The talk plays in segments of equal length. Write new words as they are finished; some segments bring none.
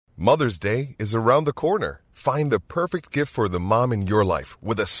Mother's Day is around the corner. Find the perfect gift for the mom in your life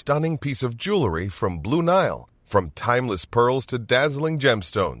with a stunning piece of jewelry from Blue Nile. From timeless pearls to dazzling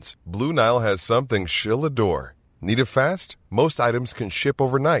gemstones, Blue Nile has something she'll adore. Need it fast? Most items can ship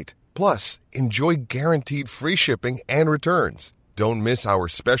overnight. Plus, enjoy guaranteed free shipping and returns. Don't miss our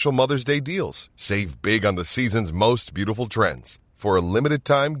special Mother's Day deals. Save big on the season's most beautiful trends. For a limited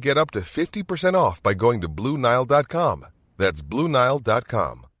time, get up to 50% off by going to BlueNile.com. That's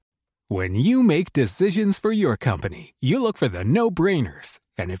BlueNile.com. When you make decisions for your company, you look for the no-brainers.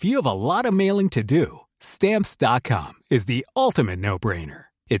 And if you have a lot of mailing to do, Stamps.com is the ultimate no-brainer.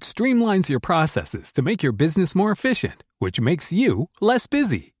 It streamlines your processes to make your business more efficient, which makes you less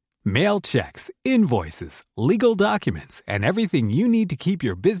busy. Mail checks, invoices, legal documents, and everything you need to keep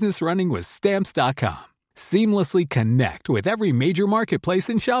your business running with Stamps.com. Seamlessly connect with every major marketplace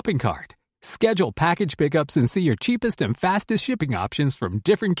and shopping cart. Schedule package pickups and see your cheapest and fastest shipping options from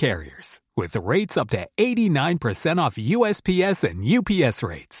different carriers. With rates up to 89% off USPS and UPS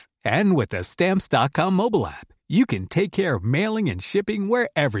rates. And with the Stamps.com mobile app, you can take care of mailing and shipping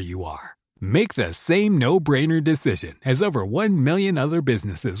wherever you are. Make the same no-brainer decision as over 1 million other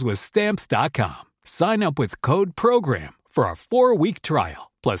businesses with Stamps.com. Sign up with code PROGRAM for a 4-week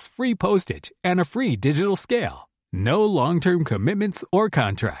trial, plus free postage and a free digital scale. No long-term commitments or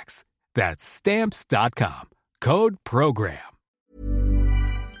contracts. That's Stamps.com. Code PROGRAM.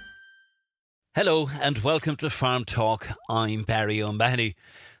 Hello and welcome to Farm Talk. I'm Barry O'Mahony.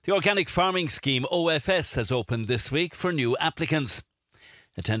 The Organic Farming Scheme, OFS, has opened this week for new applicants.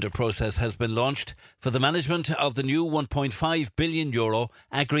 A tender process has been launched for the management of the new €1.5 billion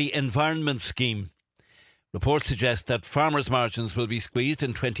Agri-Environment Scheme. Reports suggest that farmers' margins will be squeezed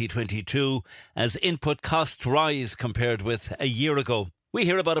in 2022 as input costs rise compared with a year ago. We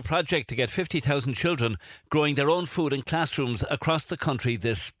hear about a project to get 50,000 children growing their own food in classrooms across the country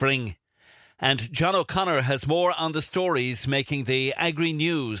this spring. And John O'Connor has more on the stories making the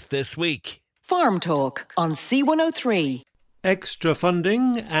agri-news this week. Farm Talk on C103. Extra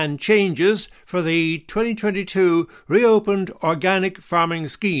funding and changes for the 2022 reopened Organic Farming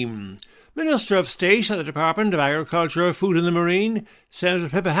Scheme. Minister of State at the Department of Agriculture, Food and the Marine, Senator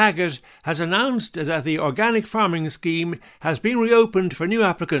Pippa Hackett, has announced that the Organic Farming Scheme has been reopened for new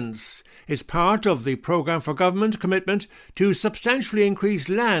applicants. It's part of the programme for government commitment to substantially increase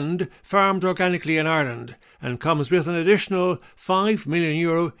land farmed organically in Ireland and comes with an additional €5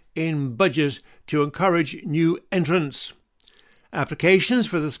 million in budget to encourage new entrants. Applications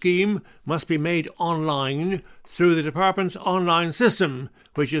for the scheme must be made online through the department's online system,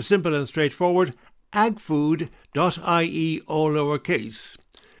 which is simple and straightforward, agfood.ie, all lowercase.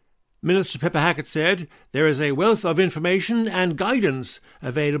 Minister Pippa Hackett said there is a wealth of information and guidance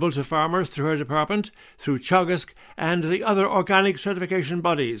available to farmers through her department, through Teagasc and the other organic certification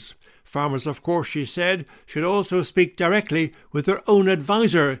bodies. Farmers, of course, she said, should also speak directly with their own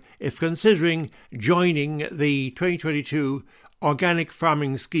advisor if considering joining the 2022 Organic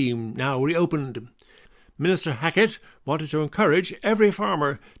Farming Scheme, now reopened. Minister Hackett wanted to encourage every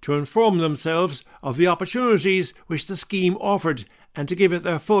farmer to inform themselves of the opportunities which the scheme offered and to give it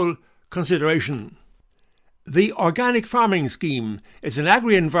their full consideration. The Organic Farming Scheme is an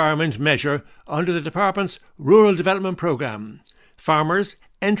agri-environment measure under the Department's Rural Development Programme. Farmers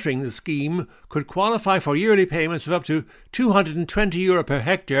entering the scheme could qualify for yearly payments of up to €220 per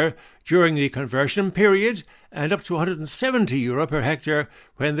hectare during the conversion period and up to €170 per hectare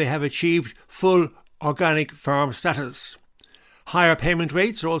when they have achieved full organic farm status. Higher payment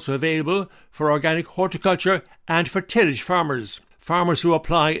rates are also available for organic horticulture and for tillage farmers. Farmers who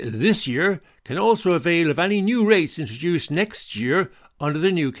apply this year can also avail of any new rates introduced next year under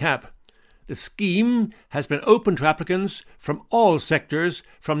the new cap. The scheme has been open to applicants from all sectors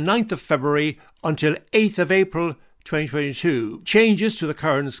from 9th of February until 8th of April 2022. Changes to the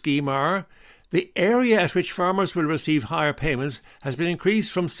current scheme are: the area at which farmers will receive higher payments has been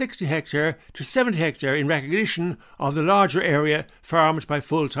increased from 60 hectare to 70 hectare in recognition of the larger area farmed by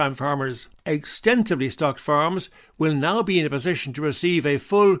full-time farmers. Extensively stocked farms will now be in a position to receive a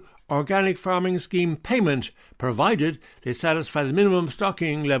full Organic Farming Scheme payment, provided they satisfy the minimum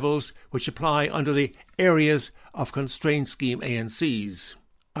stocking levels which apply under the Areas of Constraint Scheme ANCs.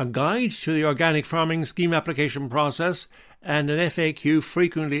 A guide to the Organic Farming Scheme application process and an FAQ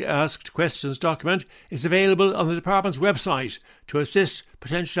frequently asked questions document is available on the department's website to assist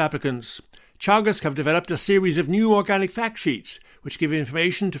potential applicants. Teagasc have developed a series of new organic fact sheets which give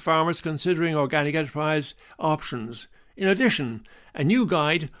information to farmers considering organic enterprise options. In addition, a new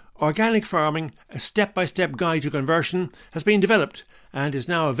guide, Organic Farming, a step-by-step guide to conversion, has been developed and is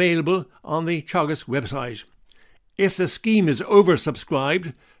now available on the Teagasc website. If the scheme is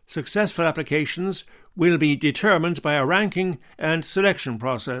oversubscribed, Successful applications will be determined by a ranking and selection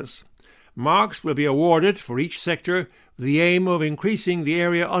process. Marks will be awarded for each sector with the aim of increasing the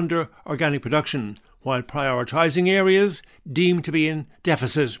area under organic production, while prioritising areas deemed to be in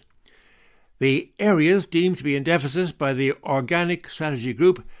deficit. The areas deemed to be in deficit by the Organic Strategy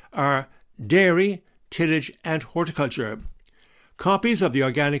Group are dairy, tillage and horticulture. Copies of the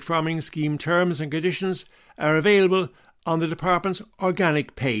Organic Farming Scheme terms and conditions are available on the Department's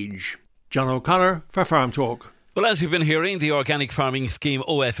Organic page. John O'Connor for Farm Talk. Well, as you've been hearing, the Organic Farming Scheme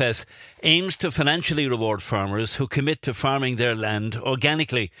OFS aims to financially reward farmers who commit to farming their land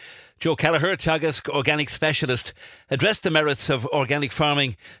organically. Joe Kelleher, Teagasc organic specialist, addressed the merits of organic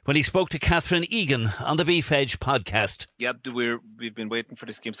farming when he spoke to Catherine Egan on the Beef Edge podcast. Yep, we've been waiting for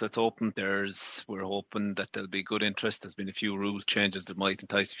the scheme, so it's open. We're hoping that there'll be good interest. There's been a few rule changes that might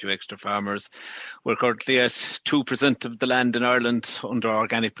entice a few extra farmers. We're currently at 2% of the land in Ireland under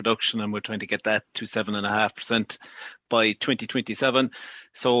organic production, and we're trying to get that to 7.5% by 2027.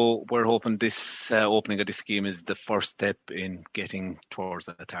 So we're hoping this opening of the scheme is the first step in getting towards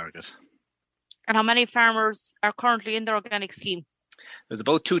that target. And how many farmers are currently in the organic scheme? There's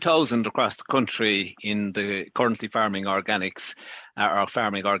about 2,000 across the country in the currently farming organics, or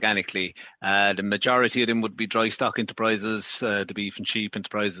farming organically. The majority of them would be dry stock enterprises, the beef and sheep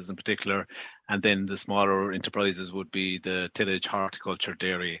enterprises in particular, and then the smaller enterprises would be the tillage, horticulture,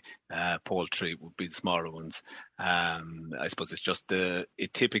 dairy, poultry would be the smaller ones. I suppose it's just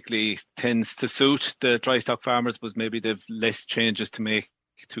it typically tends to suit the dry stock farmers, but maybe they've less changes to make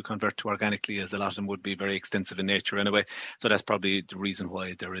to convert to organically, as a lot of them would be very extensive in nature anyway. So that's probably the reason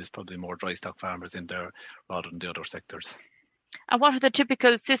why there is probably more dry stock farmers in there rather than the other sectors. And what are the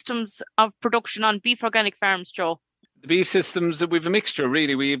typical systems of production on beef organic farms, Joe? The beef systems, we've a mixture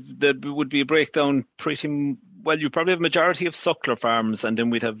really. There would be a breakdown pretty well. You probably have a majority of suckler farms, and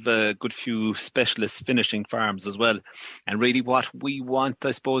then we'd have a good few specialist finishing farms as well. And really what we want,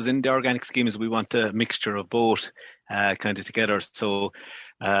 I suppose, in the organic scheme is we want a mixture of both kind of together. So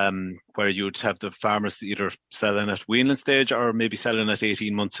where you'd have the farmers either selling at weaning stage or maybe selling at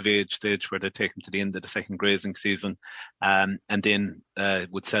 18 months of age stage, where they take them to the end of the second grazing season, and then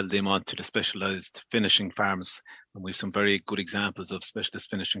would sell them on to the specialised finishing farms. And we have some very good examples of specialist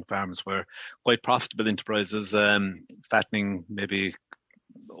finishing farms where quite profitable enterprises, fattening maybe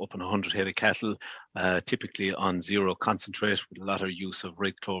up on 100 head of cattle, typically on zero concentrate, with a lot of use of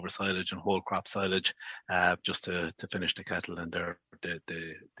red clover silage and whole crop silage, just to finish the cattle, and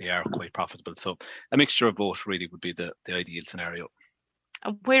they are quite profitable. So a mixture of both really would be the ideal scenario.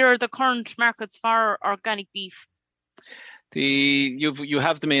 And where are the current markets for organic beef? You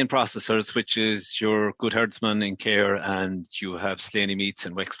have the main processors, which is your Good Herdsman in Cahir, and you have Slaney Meats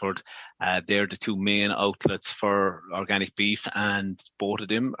in Wexford. They're the two main outlets for organic beef, and both of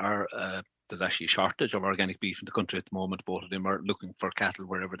them are there's actually a shortage of organic beef in the country at the moment. Both of them are looking for cattle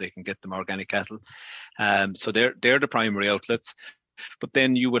wherever they can get them, organic cattle. So they're the primary outlets. But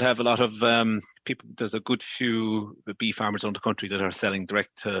then you would have a lot of people. There's a good few beef farmers around the country that are selling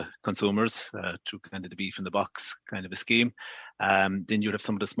direct to consumers through kind of the beef in the box kind of a scheme. Then you'd have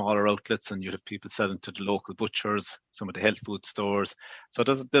some of the smaller outlets, and you'd have people selling to the local butchers, some of the health food stores. So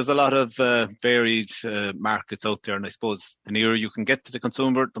there's a lot of varied markets out there. And I suppose the nearer you can get to the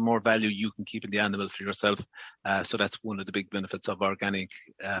consumer, the more value you can keep in the animal for yourself. So that's one of the big benefits of organic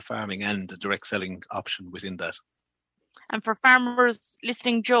farming and the direct selling option within that. And for farmers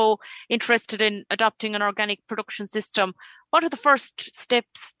listening, Joe, interested in adopting an organic production system, what are the first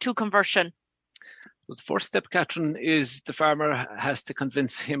steps to conversion? The first step, Catherine, is the farmer has to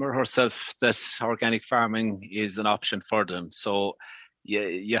convince him or herself that organic farming is an option for them. So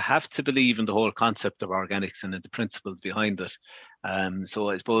you have to believe in the whole concept of organics and the principles behind it. So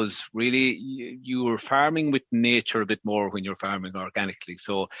I suppose really you're farming with nature a bit more when you're farming organically.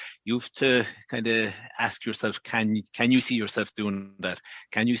 So you have to kind of ask yourself, can you see yourself doing that?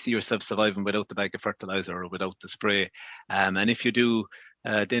 Can you see yourself surviving without the bag of fertilizer or without the spray? And if you do,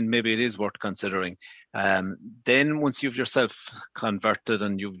 then maybe it is worth considering. Then once you've yourself converted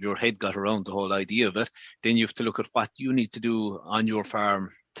and your head got around the whole idea of it, then you have to look at what you need to do on your farm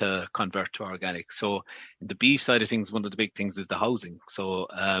to convert to organic. So in the beef side of things, one of the big things is the housing. So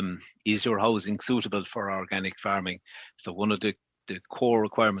is your housing suitable for organic farming? So one of the core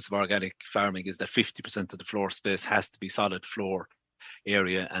requirements of organic farming is that 50% of the floor space has to be solid floor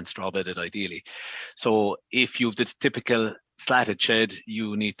area and straw bedded ideally. So if you've the typical slatted shed,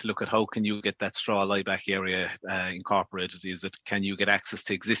 you need to look at how can you get that straw layback area incorporated. Can you get access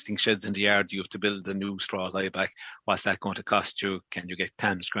to existing sheds in the yard? Do you have to build a new straw layback? What's that going to cost you? Can you get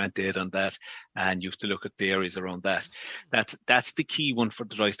TAMS grant aid on that? And you have to look at the areas around that. That's the key one for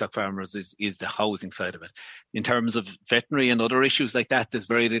the dry stock farmers is the housing side of it. In terms of veterinary and other issues like that, there's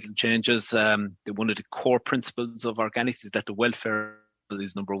very little changes. One of the core principles of organics is that the welfare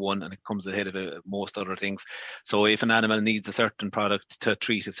is number one, and it comes ahead of most other things. So if an animal needs a certain product to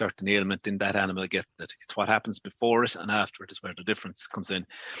treat a certain ailment, then that animal gets it. It's what happens before it and after it is where the difference comes in.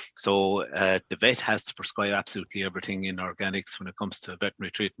 So the vet has to prescribe absolutely everything in organics when it comes to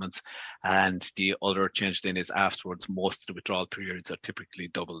veterinary treatments, and the other change then is afterwards. Most of the withdrawal periods are typically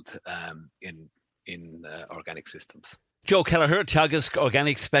doubled in organic systems. Joe Kelleher, Teagasc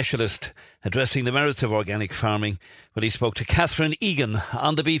organic specialist, addressing the merits of organic farming when he spoke to Catherine Egan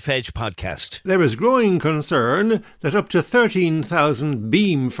on the Beef Edge podcast. There is growing concern that up to 13,000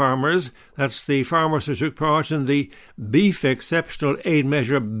 BEAM farmers, that's the farmers who took part in the Beef Exceptional Aid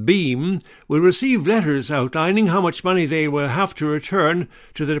Measure BEAM, will receive letters outlining how much money they will have to return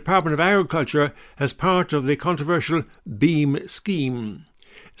to the Department of Agriculture as part of the controversial BEAM scheme.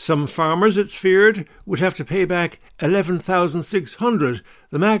 Some farmers, it's feared, would have to pay back $11,600,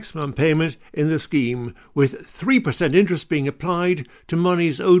 the maximum payment in the scheme, with 3% interest being applied to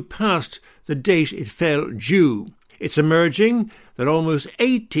monies owed past the date it fell due. It's emerging that almost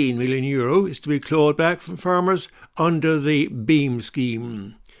 €18 million is to be clawed back from farmers under the BEAM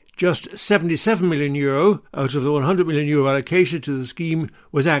scheme. Just €77 million out of the €100 million allocation to the scheme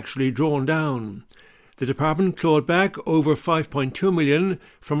was actually drawn down. The department clawed back over $5.2 million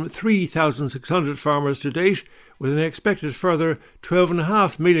from 3,600 farmers to date, with an expected further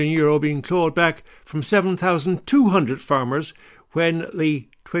 €12.5 million being clawed back from 7,200 farmers when the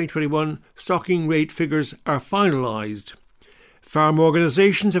 2021 stocking rate figures are finalised. Farm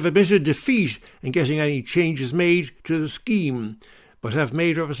organisations have admitted defeat in getting any changes made to the scheme, but have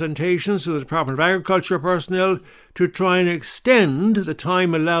made representations to the Department of Agriculture personnel to try and extend the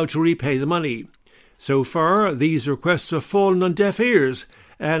time allowed to repay the money. So far, these requests have fallen on deaf ears,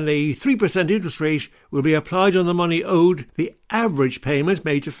 and a 3% interest rate will be applied on the money owed. The average payment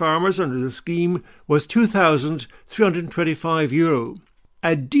made to farmers under the scheme was €2,325.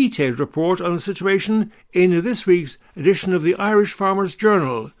 A detailed report on the situation in this week's edition of the Irish Farmers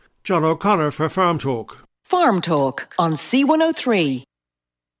Journal. John O'Connor for Farm Talk. Farm Talk on C103.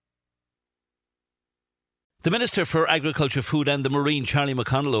 The Minister for Agriculture, Food and the Marine, Charlie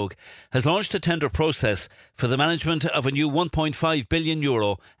McConalogue, has launched a tender process for the management of a new €1.5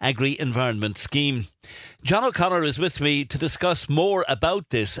 billion agri-environment scheme. John O'Connor is with me to discuss more about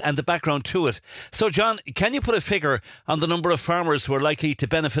this and the background to it. So, John, can you put a figure on the number of farmers who are likely to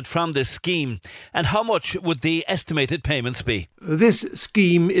benefit from this scheme, and how much would the estimated payments be? This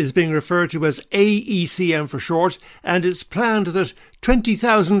scheme is being referred to as AECM for short, and it's planned that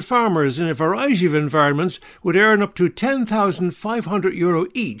 20,000 farmers in a variety of environments would earn up to €10,500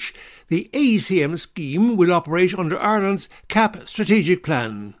 each. The AECM scheme will operate under Ireland's CAP strategic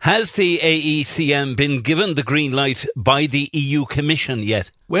plan. Has the AECM been given the green light by the EU Commission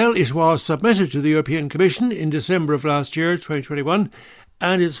yet? Well, it was submitted to the European Commission in December of last year, 2021,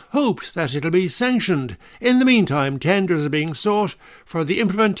 and it's hoped that it'll be sanctioned. In the meantime, tenders are being sought for the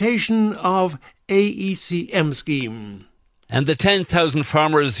implementation of AECM scheme. And the 10,000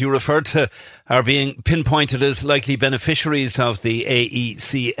 farmers you referred to are being pinpointed as likely beneficiaries of the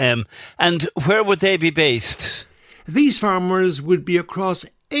AECM. And where would they be based? These farmers would be across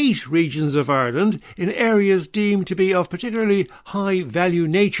 8 regions of Ireland in areas deemed to be of particularly high value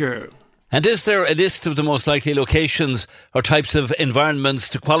nature. And is there a list of the most likely locations or types of environments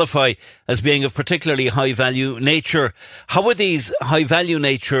to qualify as being of particularly high value nature? How are these high value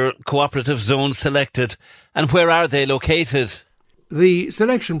nature cooperative zones selected, and where are they located? The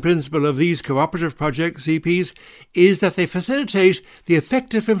selection principle of these cooperative project CPs is that they facilitate the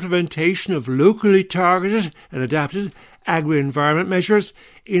effective implementation of locally targeted and adapted agri-environment measures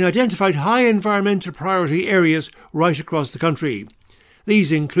in identified high environmental priority areas right across the country.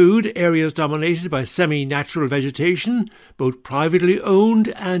 These include areas dominated by semi-natural vegetation, both privately owned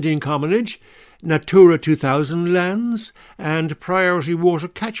and in commonage, Natura 2000 lands, and priority water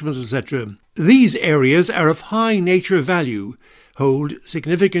catchments, etc. These areas are of high nature value, hold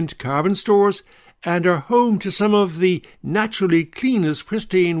significant carbon stores, and are home to some of the naturally cleanest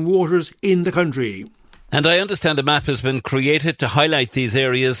pristine waters in the country. And I understand a map has been created to highlight these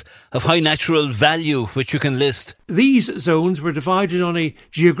areas of high natural value, which you can list. These zones were divided on a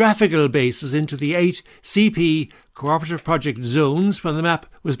geographical basis into the 8 CP cooperative project zones when the map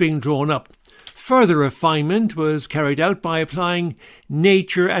was being drawn up. Further refinement was carried out by applying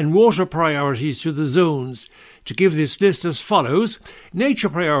nature and water priorities to the zones. To give this list as follows: nature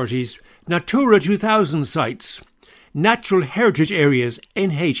priorities, Natura 2000 sites, natural heritage areas,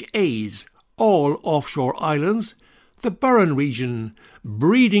 NHAs, all offshore islands, the Burren region,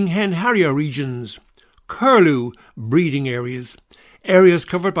 breeding hen harrier regions, curlew breeding areas, areas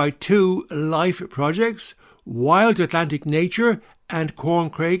covered by 2 LIFE projects, Wild Atlantic Nature and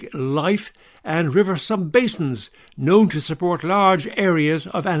Corncraig LIFE, and river subbasins known to support large areas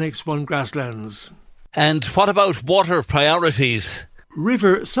of Annex 1 grasslands. And what about water priorities?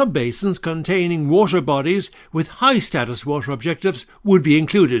 River subbasins containing water bodies with high status water objectives would be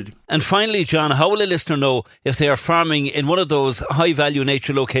included. And finally, John, how will a listener know if they are farming in one of those high value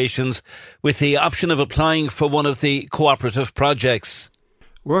nature locations with the option of applying for one of the cooperative projects?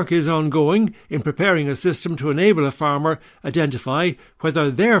 Work is ongoing in preparing a system to enable a farmer identify whether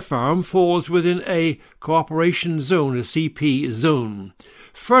their farm falls within a cooperation zone, a CP zone.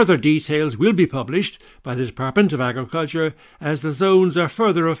 Further details will be published by the Department of Agriculture as the zones are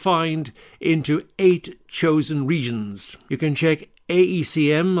further refined into 8 chosen regions. You can check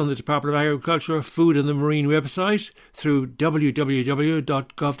AECM on the Department of Agriculture, Food and the Marine website through www.gov.ie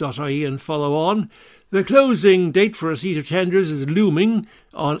and follow on. The closing date for receipt of tenders is looming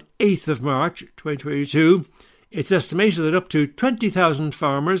on 8th of March 2022. It's estimated that up to 20,000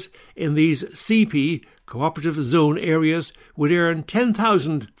 farmers in these CP cooperative zone areas would earn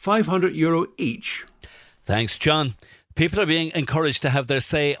 €10,500 each. Thanks, John. People are being encouraged to have their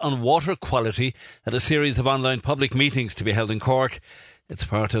say on water quality at a series of online public meetings to be held in Cork. It's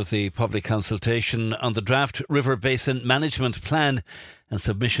part of the public consultation on the draft River Basin Management Plan, and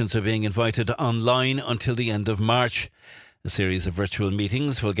submissions are being invited online until the end of March. A series of virtual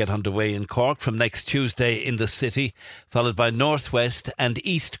meetings will get underway in Cork from next Tuesday in the city, followed by North West and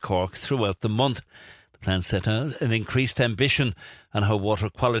East Cork throughout the month. The plan set out an increased ambition on how water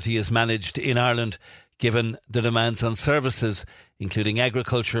quality is managed in Ireland, given the demands on services, including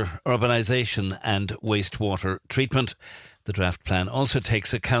agriculture, urbanisation and wastewater treatment. The draft plan also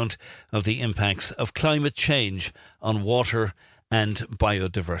takes account of the impacts of climate change on water and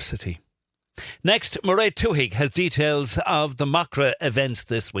biodiversity. Next, Mairead Tuhig has details of the Macra events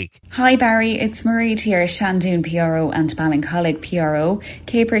this week. Hi Barry, it's Mairead here, Shandoon PRO and Ballincollig PRO.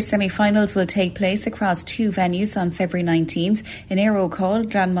 Capers semi-finals will take place across 2 venues on February 19th. In Aero Call,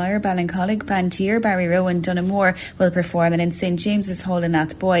 Glanmire, Ballincollig, Bantier, Barryrowan, Dunamore will perform, and in St James's Hall in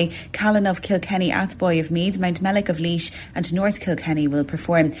Athboy, Callan of Kilkenny, Athboy of Meath, Mount Mellick of Laois and North Kilkenny will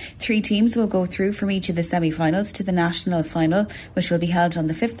perform. 3 teams will go through from each of the semi-finals to the national final, which will be held on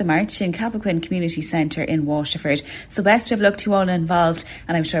the 5th of March in Cappoquin Community Centre in Waterford. So best of luck to all involved,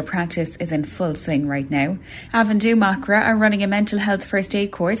 and I'm sure practice is in full swing right now. Avondhu Macra are running a mental health first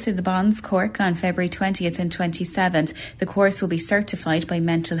aid course in the Bonds, Cork on February 20th and 27th. The course will be certified by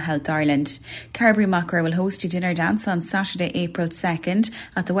Mental Health Ireland. Carbery Macra will host a dinner dance on Saturday, April 2nd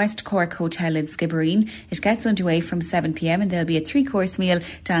at the West Cork Hotel in Skibbereen. It gets underway from 7pm and there'll be a 3-course meal,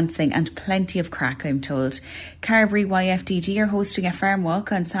 dancing and plenty of crack, I'm told. Carbery YFDG are hosting a farm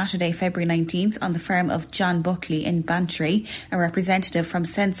walk on Saturday, February 19th on the farm of John Buckley in Bantry. A representative from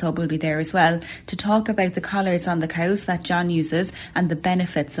SenseHub will be there as well to talk about the collars on the cows that John uses and the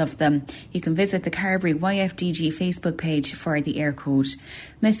benefits of them. You can visit the Carbery YFDG Facebook page for the air code.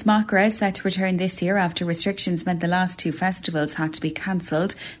 Miss Macra is set to return this year after restrictions meant the last 2 festivals had to be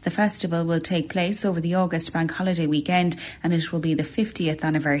cancelled. The festival will take place over the August bank holiday weekend and it will be the 50th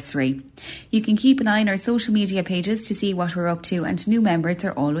anniversary. You can keep an eye on our social media pages to see what we're up to, and new members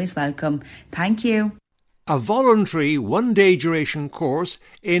are always welcome. Thank you. A voluntary 1-day duration course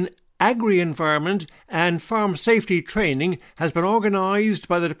in agri-environment and farm safety training has been organised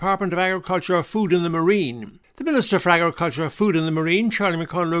by the Department of Agriculture, Food and the Marine. The Minister for Agriculture, Food and the Marine, Charlie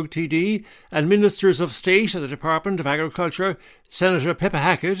McConalogue TD, and Ministers of State at the Department of Agriculture, Senator Pippa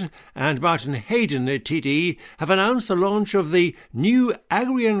Hackett and Martin Hayden TD, have announced the launch of the new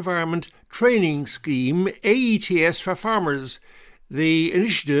Agri-Environment Training Scheme, AETS, for farmers. The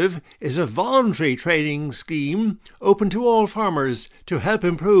initiative is a voluntary training scheme open to all farmers to help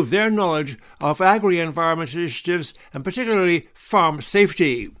improve their knowledge of agri-environment initiatives and particularly farm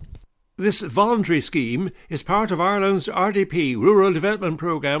safety. This voluntary scheme is part of Ireland's RDP Rural Development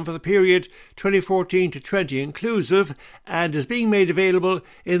Programme for the period 2014 to 20 inclusive, and is being made available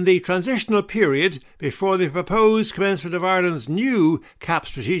in the transitional period before the proposed commencement of Ireland's new CAP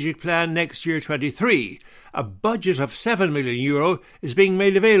strategic plan next year 23. A budget of €7 million is being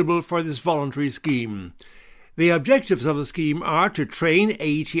made available for this voluntary scheme. The objectives of the scheme are to train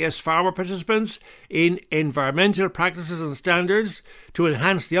AETS farmer participants in environmental practices and standards, to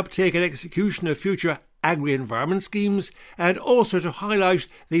enhance the uptake and execution of future agri-environment schemes, and also to highlight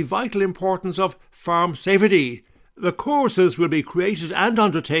the vital importance of farm safety. The courses will be created and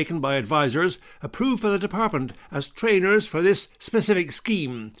undertaken by advisors approved by the department as trainers for this specific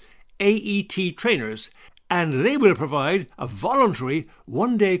scheme, AET trainers, and they will provide a voluntary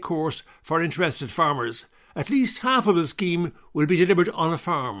one-day course for interested farmers. At least half of the scheme will be delivered on a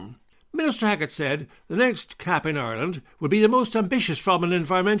farm. Minister Hackett said the next CAP in Ireland will be the most ambitious from an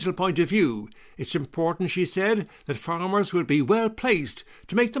environmental point of view. It's important, she said, that farmers will be well placed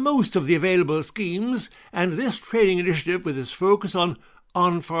to make the most of the available schemes, and this training initiative, with its focus on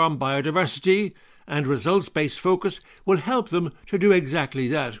on-farm biodiversity and results-based focus, will help them to do exactly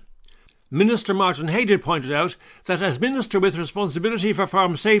that. Minister Martin Hayden pointed out that as Minister with responsibility for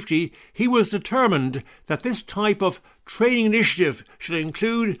farm safety, he was determined that this type of training initiative should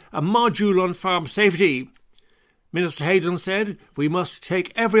include a module on farm safety. Minister Hayden said, "We must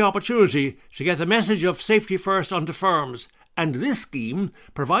take every opportunity to get the message of safety first onto farms, and this scheme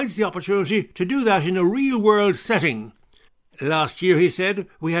provides the opportunity to do that in a real-world setting." Last year, he said,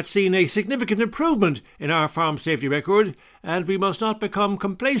 we had seen a significant improvement in our farm safety record, and we must not become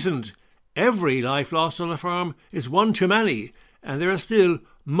complacent. Every life lost on a farm is one too many, and there is still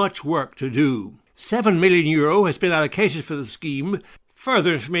much work to do. €7 million has been allocated for the scheme.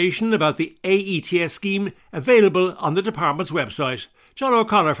 Further information about the AETS scheme available on the department's website. John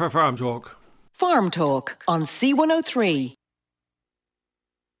O'Connor for Farm Talk. Farm Talk on C103.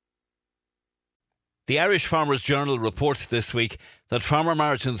 The Irish Farmers Journal reports this week that farmer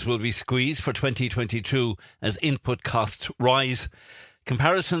margins will be squeezed for 2022 as input costs rise.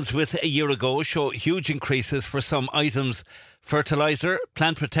 Comparisons with a year ago show huge increases for some items: fertiliser,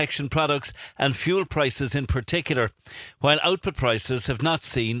 plant protection products and fuel prices in particular, while output prices have not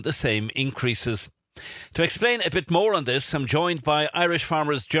seen the same increases. To explain a bit more on this, I'm joined by Irish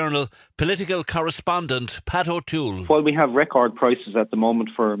Farmers Journal political correspondent Pat O'Toole. While we have record prices at the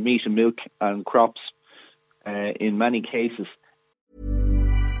moment for meat and milk and crops, in many cases.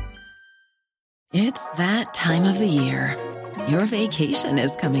 It's that time of the year. Your vacation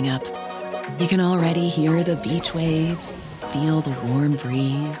is coming up. You can already hear the beach waves, feel the warm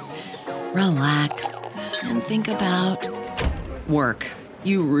breeze, relax, and think about work.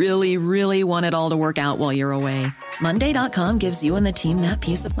 You really, really want it all to work out while you're away. Monday.com gives you and the team that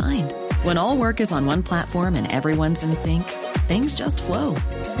peace of mind. When all work is on one platform and everyone's in sync, things just flow.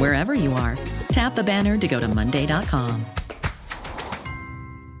 Wherever you are, tap the banner to go to Monday.com.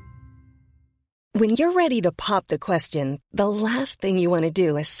 When you're ready to pop the question, the last thing you want to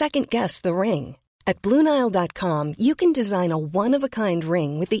do is second-guess the ring. At BlueNile.com, you can design a one-of-a-kind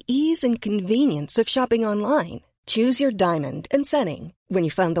ring with the ease and convenience of shopping online. Choose your diamond and setting. When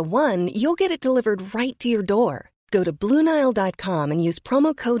you find the one, you'll get it delivered right to your door. Go to BlueNile.com and use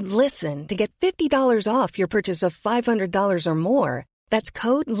promo code LISTEN to get $50 off your purchase of $500 or more. That's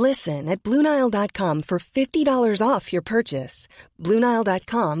code LISTEN at BlueNile.com for $50 off your purchase.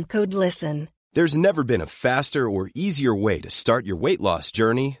 BlueNile.com, code LISTEN. There's never been a faster or easier way to start your weight loss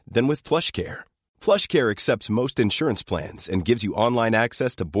journey than with PlushCare. PlushCare accepts most insurance plans and gives you online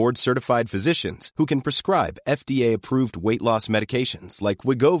access to board-certified physicians who can prescribe FDA-approved weight loss medications like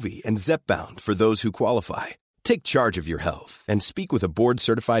Wegovy and Zepbound for those who qualify. Take charge of your health and speak with a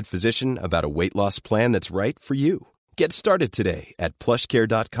board-certified physician about a weight loss plan that's right for you. Get started today at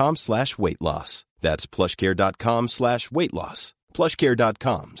plushcare.com/weight loss. That's plushcare.com/weight loss.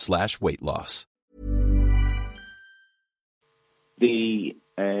 plushcare.com/weight loss. The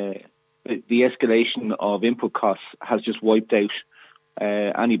escalation of input costs has just wiped out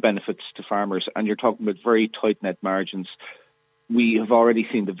any benefits to farmers, and you're talking about very tight net margins. We have already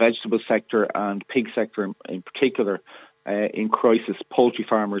seen the vegetable sector and pig sector in particular in crisis. Poultry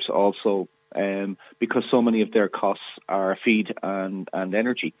farmers also, because so many of their costs are feed and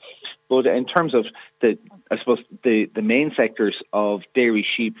energy. But in terms of the main sectors of dairy,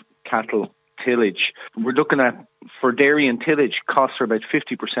 sheep, cattle, tillage, we're looking at, for dairy and tillage, costs are about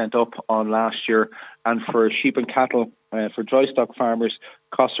 50% up on last year, and for sheep and cattle, for dry stock farmers,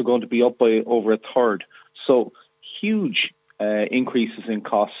 costs are going to be up by over a third. So huge increases in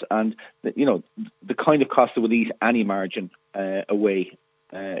costs, and the kind of cost that would eat any margin away.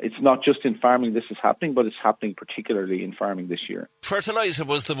 It's not just in farming this is happening, but it's happening particularly in farming this year. Fertiliser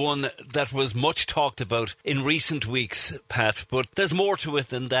was the one that was much talked about in recent weeks, Pat, but there's more to it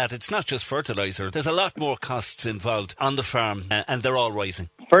than that. It's not just fertiliser. There's a lot more costs involved on the farm, and they're all rising.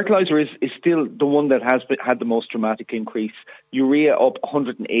 Fertiliser is still the one that has had the most dramatic increase. Urea up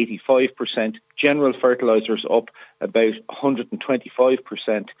 185%. General fertilisers up about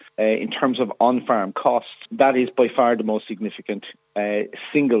 125% in terms of on-farm costs. That is by far the most significant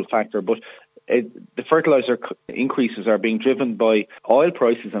single factor. But the fertiliser increases are being driven by oil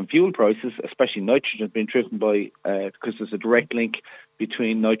prices and fuel prices, especially nitrogen, being driven by because there's a direct link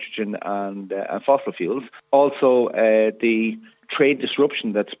between nitrogen and fossil fuels. Also, the trade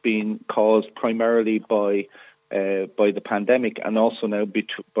disruption that's been caused primarily by the pandemic, and also now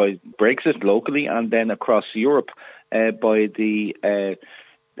by Brexit locally and then across Europe by the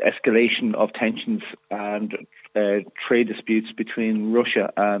escalation of tensions and trade disputes between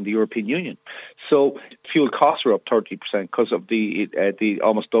Russia and the European Union. So fuel costs are up 30% because of the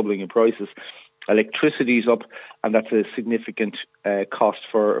almost doubling in prices. Electricity is up, and that's a significant cost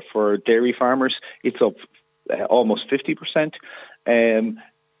for dairy farmers. It's up almost 50%.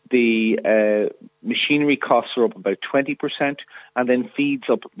 The machinery costs are up about 20%, and then feeds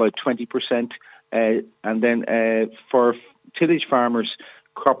up about 20%. And then for tillage farmers,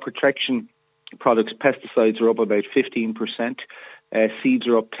 crop protection products, pesticides are up about 15%. Seeds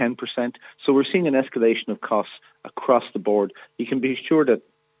are up 10%. So we're seeing an escalation of costs across the board. You can be sure that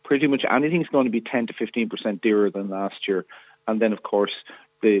pretty much anything's going to be 10 to 15% dearer than last year. And then, of course,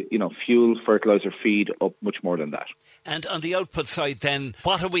 the fuel, fertiliser, feed up much more than that. And on the output side then,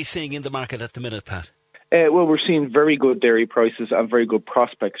 what are we seeing in the market at the minute, Pat? Well, we're seeing very good dairy prices and very good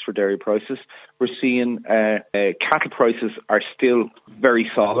prospects for dairy prices. We're seeing cattle prices are still very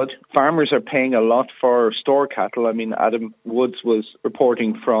solid. Farmers are paying a lot for store cattle. I mean, Adam Woods was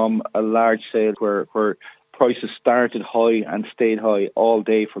reporting from a large sale where prices started high and stayed high all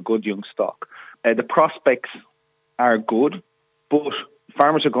day for good young stock. The prospects are good, but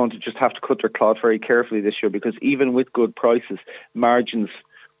farmers are going to just have to cut their cloth very carefully this year, because even with good prices, margins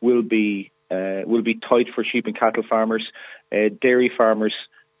will be tight for sheep and cattle farmers. Dairy farmers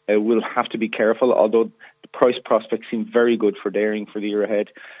will have to be careful, although the price prospects seem very good for dairying for the year ahead.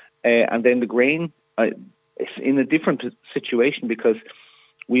 And then the grain is in a different situation, because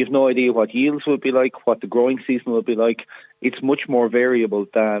we have no idea what yields will be like, what the growing season will be like. It's much more variable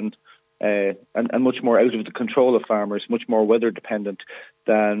than and much more out of the control of farmers, much more weather dependent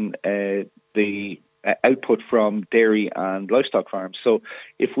than the output from dairy and livestock farms. So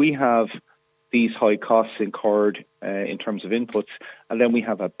if we have these high costs incurred in terms of inputs, and then we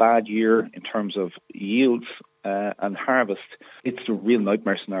have a bad year in terms of yields and harvest, it's a real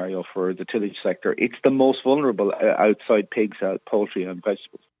nightmare scenario for the tillage sector. It's the most vulnerable outside pigs, poultry and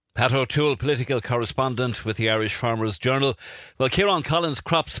vegetables. Pat O'Toole, political correspondent with the Irish Farmers Journal. Well, Kieran Collins,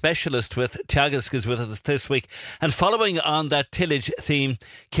 crop specialist with Teagasc, is with us this week. And following on that tillage theme,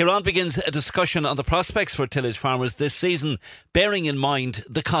 Kieran begins a discussion on the prospects for tillage farmers this season, bearing in mind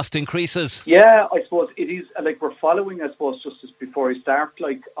the cost increases. Yeah, I suppose it is, like we're following, I suppose, just as before I start,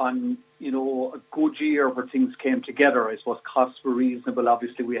 like on, a good year where things came together. I suppose costs were reasonable.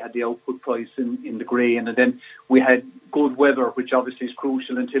 Obviously, we had the output price in the grain, and then we had good weather, which obviously is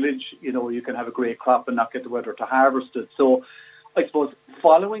crucial in tillage. You can have a great crop and not get the weather to harvest it. So I suppose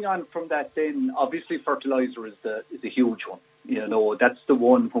following on from that, then obviously fertiliser is a huge one. That's the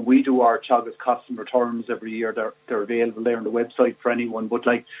one. When we do our Teagasc costs and returns every year, they're available there on the website for anyone. But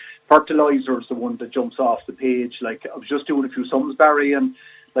like fertiliser is the one that jumps off the page. Like I was just doing a few sums, Barry, and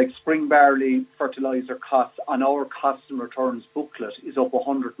like spring barley fertiliser costs on our costs and returns booklet is up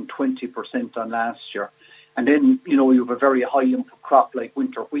 120% on last year. And then, you have a very high input crop like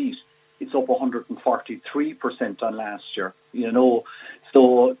winter wheat. It's up 143% on last year,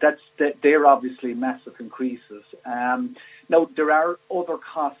 So they're obviously massive increases. Now, there are other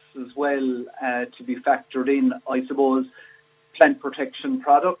costs as well to be factored in. I suppose plant protection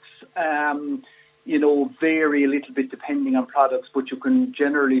products, vary a little bit depending on products, but you can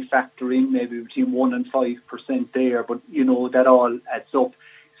generally factor in maybe between 1% and 5% there. But, that all adds up.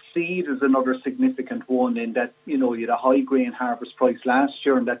 Seed is another significant one in that, you had a high grain harvest price last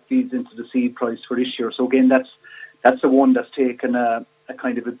year, and that feeds into the seed price for this year. So again, that's the one that's taken a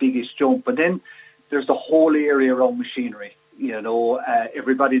kind of a biggish jump. But then there's the whole area around machinery.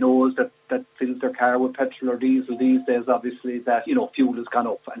 Everybody knows that fills their car with petrol or diesel these days. Obviously, that fuel has gone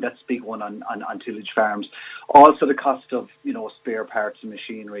up, and that's a big one on tillage farms. Also, the cost of spare parts and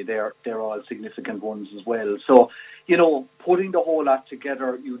machinery, they're all significant ones as well. So, putting the whole lot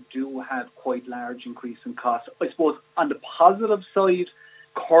together, you do have quite large increase in costs. I suppose on the positive side,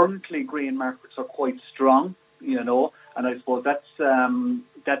 currently grain markets are quite strong. And I suppose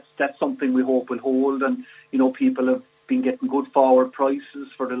that's something we hope will hold. And people have been getting good forward prices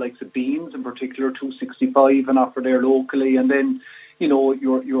for the likes of beans, in particular 265 and offer there locally. And then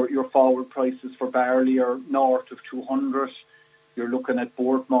your forward prices for barley are north of 200. You're looking at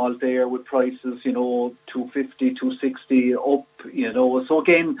Boort malt there with prices, 250, 260 up, So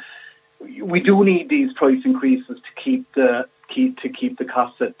again, we do need these price increases to keep the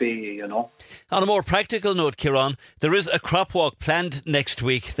costs at bay, On a more practical note, Ciarán, there is a crop walk planned next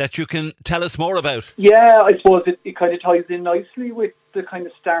week that you can tell us more about. Yeah, I suppose it kind of ties in nicely with the kind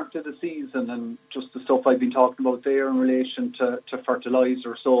of start of the season and just the stuff I've been talking about there in relation to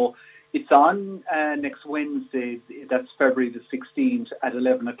fertiliser. So it's on next Wednesday, that's February the 16th at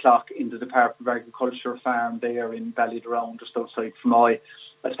 11 o'clock in the Department of Agriculture farm there in Ballydown, just outside Fermoy.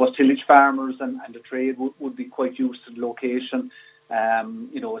 I suppose tillage farmers and the trade would be quite used to the location, as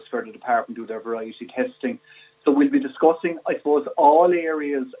where the department do their variety testing. So we'll be discussing, I suppose, all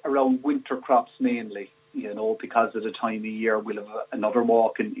areas around winter crops mainly, because of the time of year. We'll have another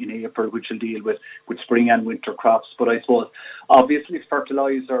walk in April which will deal with spring and winter crops. But I suppose, obviously,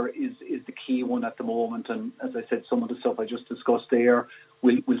 fertiliser is the key one at the moment. And as I said, some of the stuff I just discussed there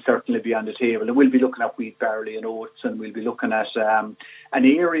will certainly be on the table. And we'll be looking at wheat, barley and oats, and we'll be looking at an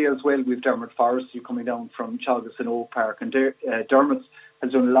area as well. We've Dermot Forestry coming down from Teagasc and Oak Park. And Dermot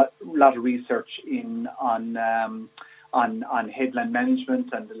has done a lot of research on headland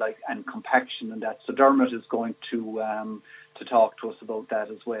management and compaction and that. So Dermot is going to talk to us about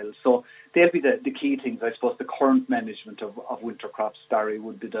that as well. So they'll be the key things. I suppose the current management of winter crops, Barry,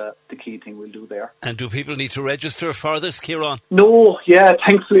 would be the key thing we'll do there. And do people need to register for this, Ciarán? No, yeah,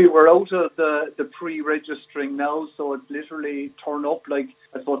 thankfully we're out of the pre-registering now, so it's literally turn up. I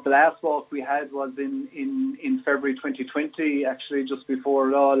suppose the last walk we had was in February 2020, actually just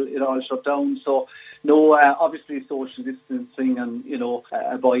before it all shut down. So no, obviously social distancing and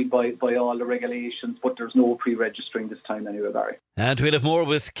abide by all the regulations, but there's no pre-registering this time anyway, Barry. And we'll have more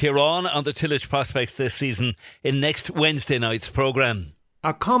with Ciarán on the tillage prospects this season in next Wednesday night's programme.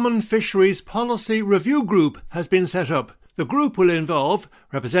 A common fisheries policy review group has been set up. The group will involve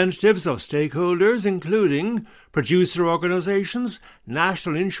representatives of stakeholders including producer organisations,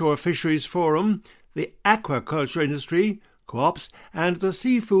 National Inshore Fisheries Forum, the aquaculture industry, co-ops and the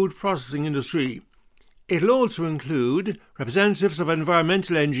seafood processing industry. It'll also include representatives of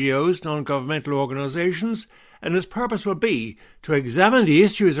environmental NGOs, non-governmental organisations, and its purpose will be to examine the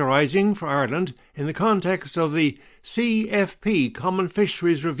issues arising for Ireland in the context of the CFP Common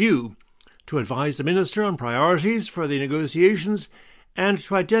Fisheries Review, to advise the Minister on priorities for the negotiations and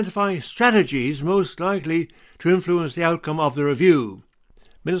to identify strategies most likely to influence the outcome of the review.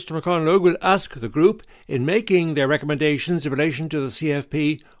 Minister McConalogue will ask the group, in making their recommendations in relation to the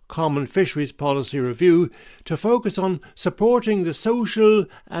CFP Common Fisheries Policy Review, to focus on supporting the social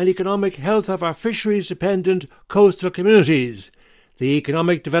and economic health of our fisheries-dependent coastal communities, the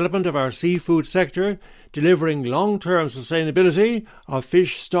economic development of our seafood sector, delivering long-term sustainability of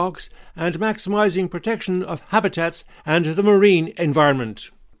fish stocks and maximising protection of habitats and the marine environment.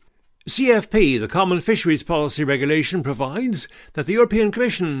 CFP, the Common Fisheries Policy Regulation, provides that the European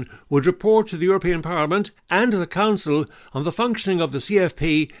Commission would report to the European Parliament and the Council on the functioning of the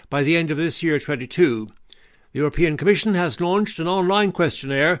CFP by the end of this year 2022. The European Commission has launched an online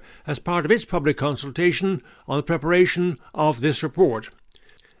questionnaire as part of its public consultation on the preparation of this report.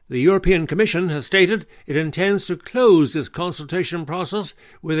 The European Commission has stated it intends to close this consultation process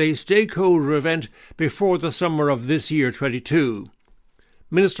with a stakeholder event before the summer of this year 2022.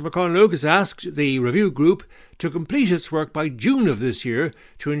 Minister McConalogue has asked the review group to complete its work by June of this year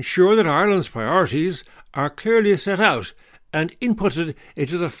to ensure that Ireland's priorities are clearly set out and inputted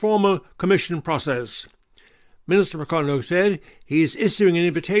into the formal Commission process. Minister McConalogue said he is issuing an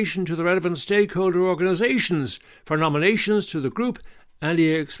invitation to the relevant stakeholder organisations for nominations to the group, and he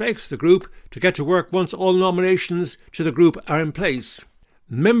expects the group to get to work once all nominations to the group are in place.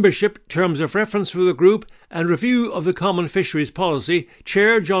 Membership, terms of reference for the group and review of the Common Fisheries Policy,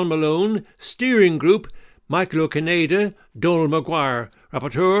 Chair John Malone, Steering Group Michael O'Cinada, Donald Maguire,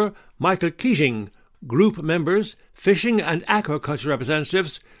 Rapporteur Michael Keating, Group members, Fishing and Aquaculture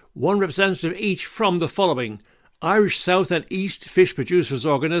representatives, one representative each from the following: Irish South and East Fish Producers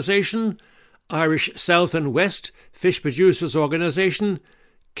Organisation, Irish South and West Fish Producers Organisation,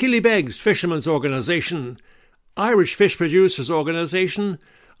 Killybegs Fishermen's Organisation, Irish Fish Producers Organisation,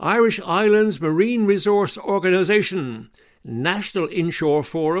 Irish Islands Marine Resource Organisation, National Inshore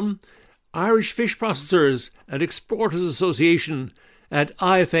Forum, Irish Fish Processors and Exporters Association, and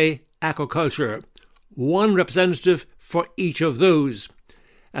IFA Aquaculture. One representative for each of those.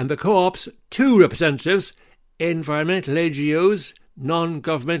 And the co-ops, two representatives, environmental NGOs,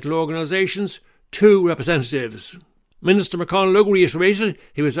 non-governmental organisations, two representatives. Minister McConalogue reiterated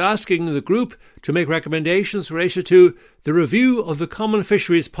he was asking the group to make recommendations related to the review of the common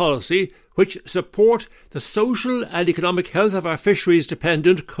fisheries policy, which support the social and economic health of our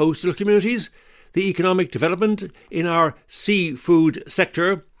fisheries-dependent coastal communities, the economic development in our seafood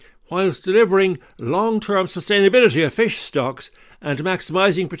sector, whilst delivering long-term sustainability of fish stocks and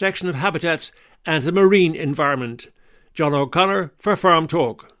maximising protection of habitats and the marine environment. John O'Connor for Farm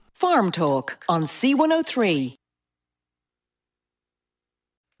Talk. Farm Talk on C103.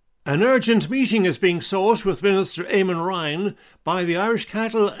 An urgent meeting is being sought with Minister Eamon Ryan by the Irish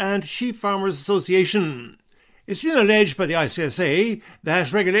Cattle and Sheep Farmers Association. It's been alleged by the ICSA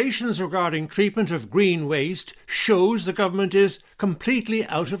that regulations regarding treatment of green waste shows the government is completely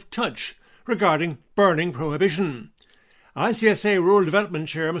out of touch regarding burning prohibition. ICSA Rural Development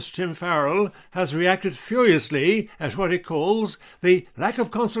Chair Mr Tim Farrell has reacted furiously at what he calls the lack of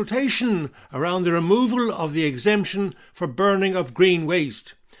consultation around the removal of the exemption for burning of green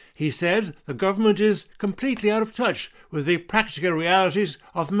waste. He said the government is completely out of touch with the practical realities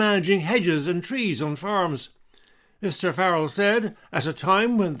of managing hedges and trees on farms. Mr Farrell said, at a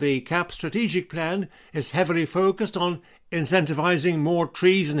time when the CAP strategic plan is heavily focused on incentivising more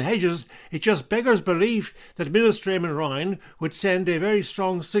trees and hedges, it just beggars belief that Minister Eamon Ryan would send a very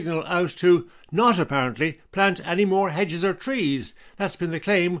strong signal out to not apparently plant any more hedges or trees. That's been the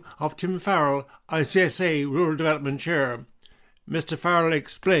claim of Tim Farrell, ICSA Rural Development Chair. Mr Farrell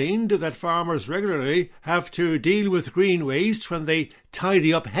explained that farmers regularly have to deal with green waste when they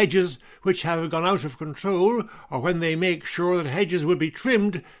tidy up hedges which have gone out of control, or when they make sure that hedges will be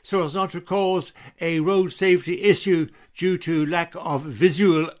trimmed so as not to cause a road safety issue due to lack of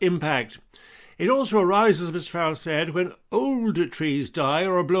visual impact. It also arises, Mr Farrell said, when old trees die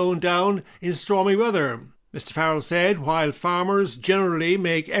or are blown down in stormy weather. Mr Farrell said while farmers generally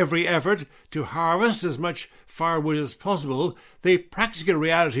make every effort to harvest as much firewood as possible, the practical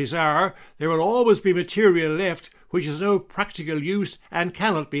realities are there will always be material left which has no practical use and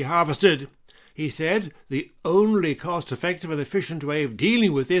cannot be harvested. He said the only cost-effective and efficient way of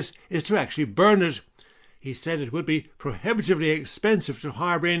dealing with this is to actually burn it. He said it would be prohibitively expensive to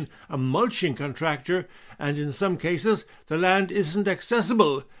hire in a mulching contractor, and in some cases the land isn't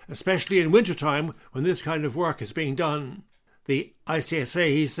accessible, especially in wintertime when this kind of work is being done. The ICSA,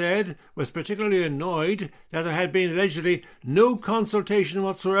 he said, was particularly annoyed that there had been allegedly no consultation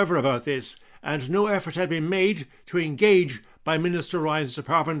whatsoever about this, and no effort had been made to engage by Minister Ryan's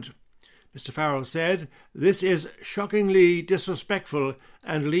department. Mr Farrell said, this is shockingly disrespectful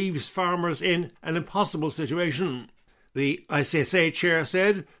and leaves farmers in an impossible situation. The ICSA chair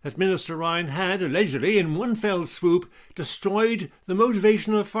said that Minister Ryan had, allegedly, in one fell swoop, destroyed the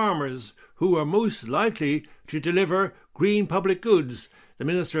motivation of farmers, who are most likely to deliver green public goods. The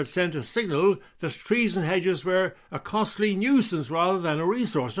minister had sent a signal that trees and hedges were a costly nuisance rather than a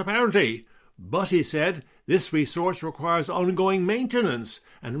resource, apparently. But, he said, this resource requires ongoing maintenance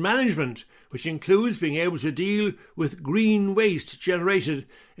and management, which includes being able to deal with green waste generated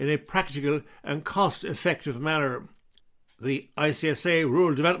in a practical and cost-effective manner. The ICSA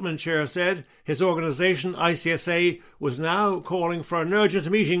Rural Development Chair said his organisation, ICSA, was now calling for an urgent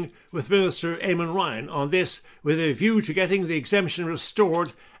meeting with Minister Eamon Ryan on this, with a view to getting the exemption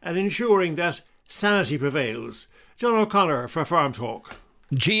restored and ensuring that sanity prevails. John O'Connor for Farm Talk.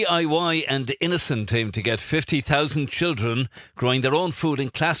 GIY and Innocent aim to get 50,000 children growing their own food in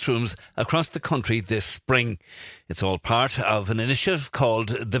classrooms across the country this spring. It's all part of an initiative called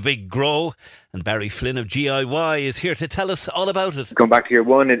The Big Grow, and Barry Flynn of GIY is here to tell us all about it. Going back to year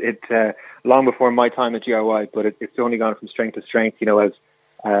one, it long before my time at GIY, but it's only gone from strength to strength. As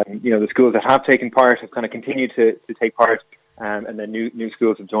the schools that have taken part have kind of continued to take part, and then new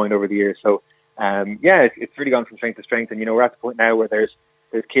schools have joined over the years. So it's really gone from strength to strength, and we're at the point now where there's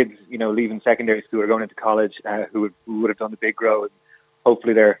kids, leaving secondary school or going into college who would have done the Big Grow. And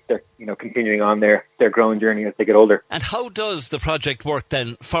hopefully they're continuing on their growing journey as they get older. And how does the project work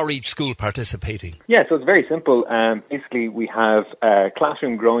then for each school participating? Yeah, so it's very simple. Basically, we have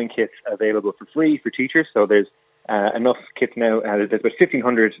classroom growing kits available for free for teachers. So there's enough kits now. There's about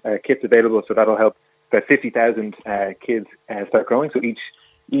 1,500 kits available, so that'll help about 50,000 kids start growing. So each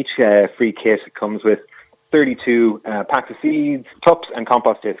free kit comes with 32 packs of seeds, tubs and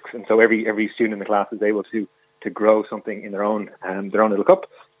compost discs, and so every student in the class is able to grow something in their own little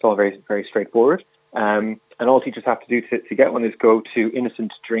cup. It's all very, very straightforward. And all teachers have to do to get one is go to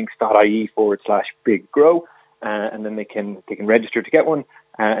innocentdrinks.ie/big grow, and then they can register to get one.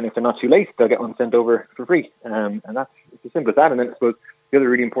 And if they're not too late, they'll get one sent over for free. And that's as simple as that. And then I suppose the other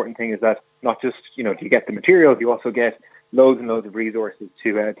really important thing is that not just do you get the materials, you also get loads and loads of resources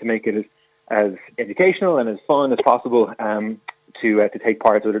to make it as educational and as fun as possible to take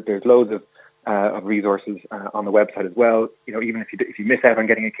part. So there's loads of resources on the website as well. You know, even if you miss out on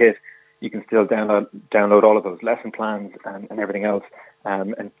getting a kit, you can still download all of those lesson plans and everything else,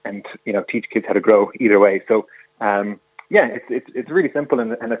 and you know, teach kids how to grow either way. So it's really simple,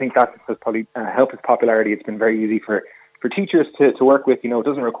 and I think that has probably helped its popularity. It's been very easy for teachers to work with. You know, it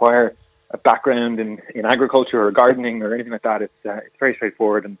doesn't require a background in agriculture or gardening or anything like that. It's very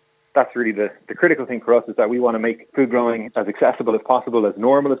straightforward, and that's really the critical thing for us, is that we want to make food growing as accessible as possible, as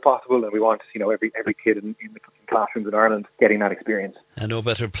normal as possible, and we want, you know, every kid in the classrooms in Ireland getting that experience. And no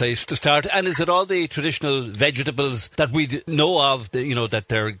better place to start. And is it all the traditional vegetables that we know of, you know, that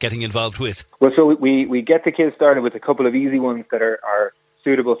they're getting involved with? Well, so we get the kids started with a couple of easy ones that are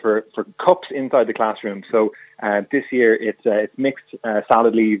suitable for cups inside the classroom. So this year it's mixed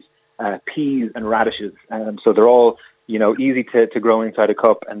salad leaves, peas and radishes. So they're all, you know, easy to grow inside a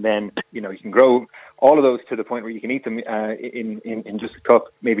cup, and then, you know, you can grow all of those to the point where you can eat them in just a cup,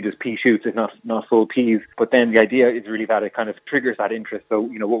 maybe just pea shoots, if not full peas. But then the idea is really that it kind of triggers that interest. So,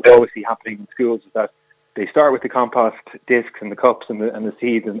 you know, what we always see happening in schools is that they start with the compost discs and the cups and the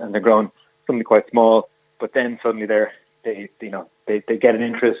seeds, and they're growing something quite small. But then suddenly they get an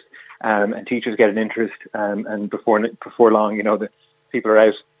interest, and teachers get an interest, and before long, you know, the people are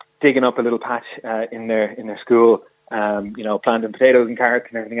out digging up a little patch in their school. You know, planting potatoes and carrots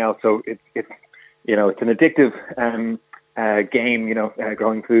and everything else. So it's you know, it's an addictive game, you know,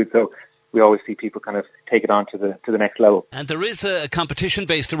 growing food. So we always see people kind of take it on to the next level. And there is a competition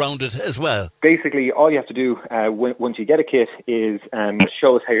based around it as well. Basically, all you have to do once you get a kit is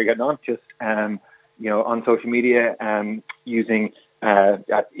show us how you're getting on. Just you know, on social media, using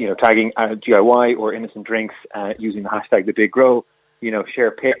you know, tagging GIY or Innocent Drinks, using the hashtag #TheBigGrow. You know,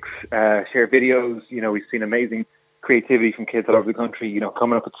 share pics, share videos. You know, we've seen amazing creativity from kids all over the country, you know,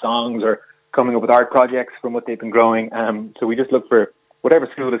 coming up with songs or coming up with art projects from what they've been growing. So we just look for whatever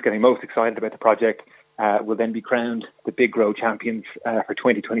school is getting most excited about the project, will then be crowned the Big Grow champions for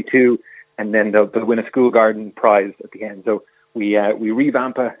 2022, and then they'll win a school garden prize at the end. So we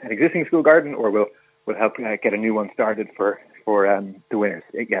revamp an existing school garden, or we'll help get a new one started for the winners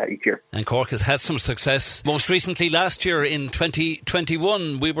each year. And Cork has had some success. Most recently, last year in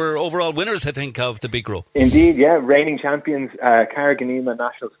 2021, we were overall winners, I think, of the Big Grow. Indeed, yeah, reigning champions, Carriganima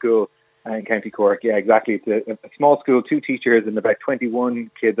National School in County Cork. Yeah, exactly. It's a small school, 2 teachers and about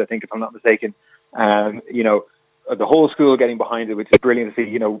 21 kids, I think, if I'm not mistaken. You know, the whole school getting behind it, which is brilliant to see.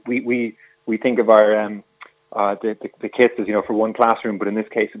 You know, we think of our the kits as, you know, for one classroom, but in this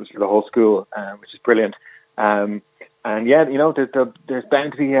case, it was for the whole school, which is brilliant. And yeah, you know, there's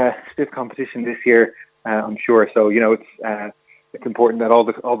bound to be a stiff competition this year, I'm sure. So, you know, it's important that all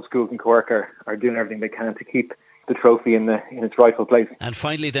the schools in Cork are doing everything they can to keep the trophy in its rightful place. And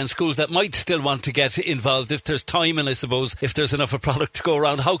finally, then, schools that might still want to get involved, if there's time, and I suppose if there's enough of product to go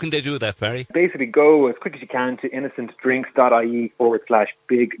around, how can they do that, Barry? Basically, go as quick as you can to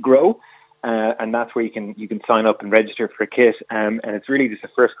innocentdrinks.ie/biggrow. And that's where you can sign up and register for a kit. And it's really just a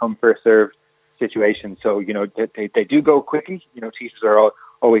first come, first served situation. So, you know, they do go quickly. You know, teachers are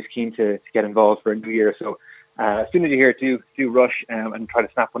always keen to get involved for a new year. So as soon as you hear it, do rush and try to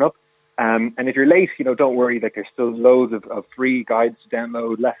snap one up. And if you're late, you know, don't worry, like there's still loads of free guides to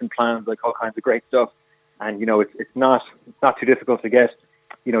download, lesson plans, like all kinds of great stuff. And, you know, it's not too difficult to get,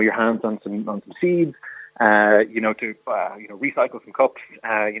 you know, your hands on some seeds, you know, to recycle some cups,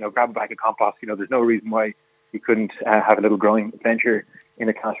 you know, grab a bag of compost. You know, there's no reason why you couldn't have a little growing adventure in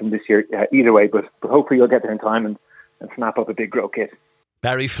the classroom this year either way, but hopefully you'll get there in time and snap up a Big Grow kit.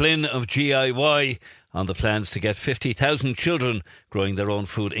 Barry Flynn of GIY on the plans to get 50,000 children growing their own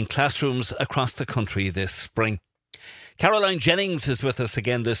food in classrooms across the country this spring. Caroline Jennings is with us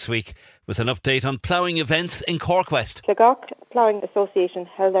again this week with an update on ploughing events in Cork West. Clegok Ploughing Association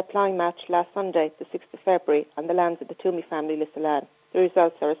held their ploughing match last Sunday, the 6th of February, on the lands of the Toomey family, Lissalan. The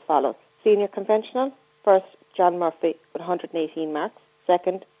results are as follows. Senior Conventional, first John Murphy with 118 marks.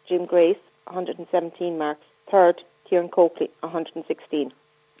 Second, Jim Grace, 117 marks. Third, Kieran Coakley, 116.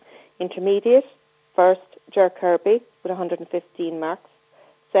 Intermediate, first, Ger Kirby with 115 marks.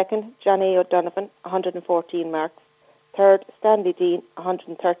 Second, John A. O'Donovan, 114 marks. Third, Stanley Dean,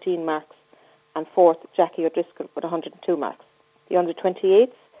 113 marks. And fourth, Jackie O'Driscoll with 102 marks. The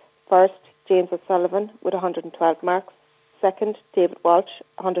under-28s, first, James O'Sullivan with 112 marks. Second, David Walsh,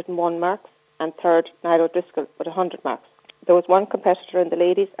 101 marks. And third, Niall O'Driscoll with 100 marks. There was one competitor in the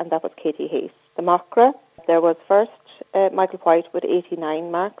ladies, and that was Katie Hayes. The Mockra, there was first Michael White with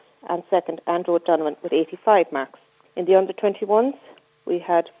 89 marks, and second Andrew O'Donovan with 85 marks. In the under-21s, we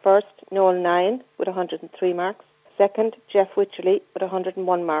had first Noel Nine with 103 marks, second Jeff Wycherley with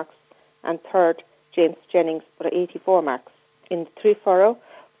 101 marks, and third, James Jennings with 84 marks. In the 3 furrow,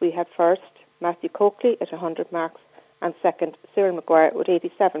 we had first Matthew Coakley at 100 marks and second Cyril Maguire with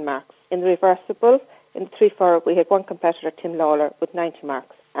 87 marks. In the reversible, in the 3 furrow, we had one competitor, Tim Lawler, with 90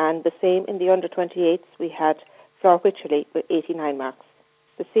 marks. And the same in the under-28s, we had Flor Wycherley with 89 marks.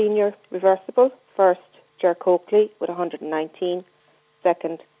 The senior reversible, first Ger Coakley with 119,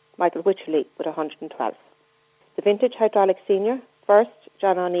 second Michael Wycherley with 112. The vintage hydraulic senior, first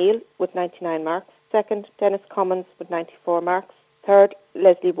John O'Neill with 99 marks, second Dennis Cummins with 94 marks, third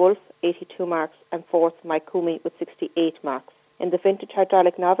Leslie Wolfe, 82 marks, and fourth Mike Coomey with 68 marks. In the vintage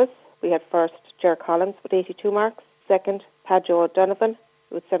hydraulic novice, we had first Ger Collins with 82 marks, second Padjo O'Donovan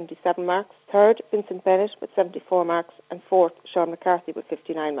with 77 marks, third Vincent Bennett with 74 marks, and fourth Sean McCarthy with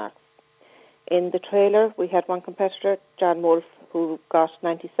 59 marks. In the trailer, we had one competitor, John Wolfe, who got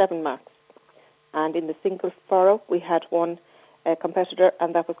 97 marks. And in the single furrow, we had one competitor,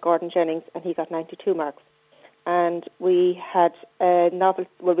 and that was Gordon Jennings, and he got 92 marks. And we had Francis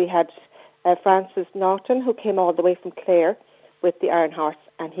Norton, who came all the way from Clare with the Iron Horse,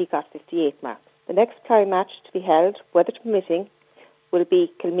 and he got 58 marks. The next plough match to be held, weather permitting, will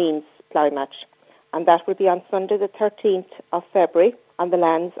be Kilmeen's plough match, and that will be on Sunday the 13th of February on the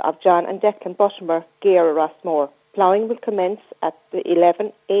lands of John and Declan Buttimer, Gera Rossmore. Ploughing will commence at the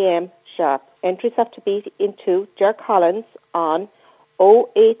 11 a.m. sharp. Entries have to be into Ger Collins on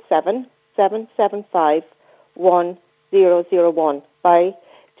 087 775 1001 by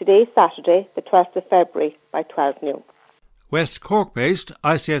today, Saturday, the 12th of February, by 12 noon. West Cork-based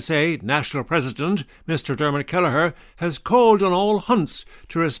ICSA National President Mr Dermot Kelleher has called on all hunts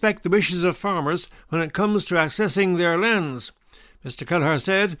to respect the wishes of farmers when it comes to accessing their lands. Mr Kelleher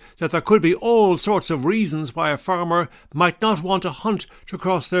said that there could be all sorts of reasons why a farmer might not want a hunt to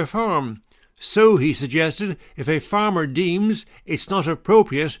cross their farm. So, he suggested, if a farmer deems it's not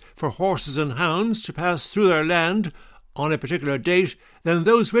appropriate for horses and hounds to pass through their land on a particular date, then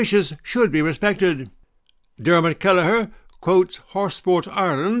those wishes should be respected. Dermot Kelleher quotes Horse Sport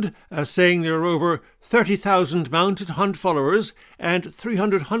Ireland as saying there are over 30,000 mounted hunt followers and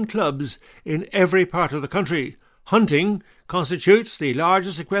 300 hunt clubs in every part of the country. Hunting constitutes the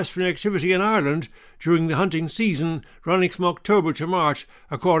largest equestrian activity in Ireland during the hunting season, running from October to March,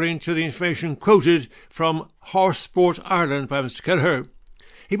 according to the information quoted from Horse Sport Ireland by Mr Kelleher.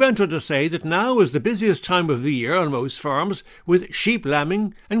 He went on to say that now is the busiest time of the year on most farms, with sheep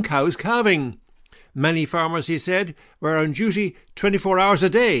lambing and cows calving. Many farmers, he said, were on duty 24 hours a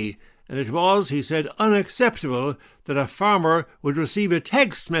day, and it was, he said, unacceptable that a farmer would receive a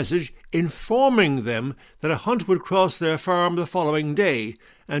text message informing them that a hunt would cross their farm the following day,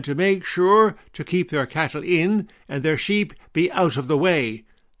 and to make sure to keep their cattle in and their sheep be out of the way.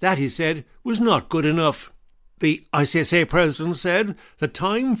 That, he said, was not good enough. The ICSA president said the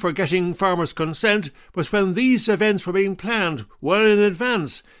time for getting farmers' consent was when these events were being planned well in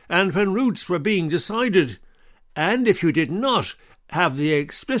advance and when routes were being decided. And if you did not have the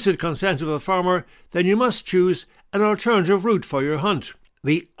explicit consent of the farmer, then you must choose an alternative route for your hunt.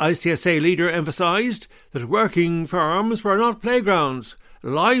 The ICSA leader emphasised that working farms were not playgrounds.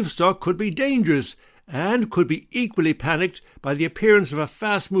 Livestock could be dangerous and could be equally panicked by the appearance of a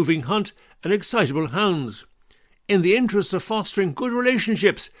fast-moving hunt and excitable hounds. In the interest of fostering good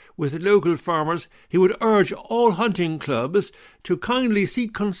relationships with local farmers, he would urge all hunting clubs to kindly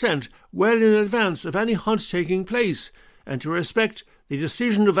seek consent well in advance of any hunt taking place, and to respect the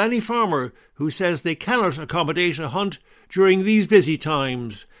decision of any farmer who says they cannot accommodate a hunt during these busy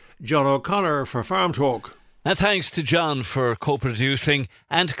times. John O'Connor for Farm Talk. And thanks to John for co-producing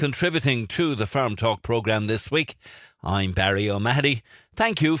and contributing to the Farm Talk programme this week. I'm Barry O'Mahony.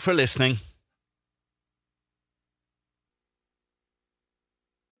 Thank you for listening.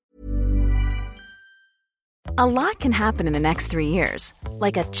 A lot can happen in the next 3 years.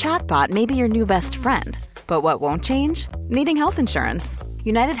 Like a chatbot may be your new best friend. But what won't change? Needing health insurance.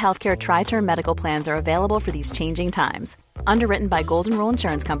 United Healthcare Tri-Term Medical Plans are available for these changing times. Underwritten by Golden Rule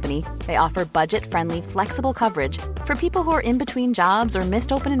Insurance Company, they offer budget-friendly, flexible coverage for people who are in between jobs or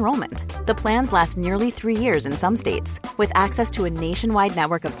missed open enrollment. The plans last nearly 3 years in some states, with access to a nationwide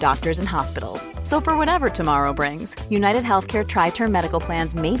network of doctors and hospitals. So for whatever tomorrow brings, United Healthcare Tri-Term Medical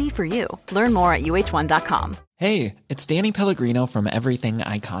Plans may be for you. Learn more at UH1.com. Hey, it's Danny Pellegrino from Everything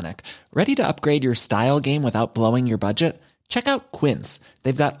Iconic. Ready to upgrade your style game without blowing your budget? Check out Quince.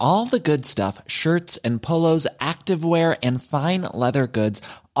 They've got all the good stuff, shirts and polos, activewear, and fine leather goods,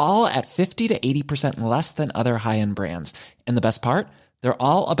 all at 50 to 80% less than other high-end brands. And the best part? They're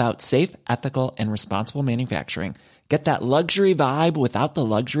all about safe, ethical, and responsible manufacturing. Get that luxury vibe without the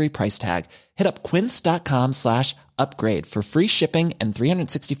luxury price tag. Hit up quince.com/upgrade for free shipping and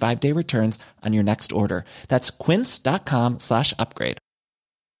 365-day returns on your next order. That's quince.com/upgrade.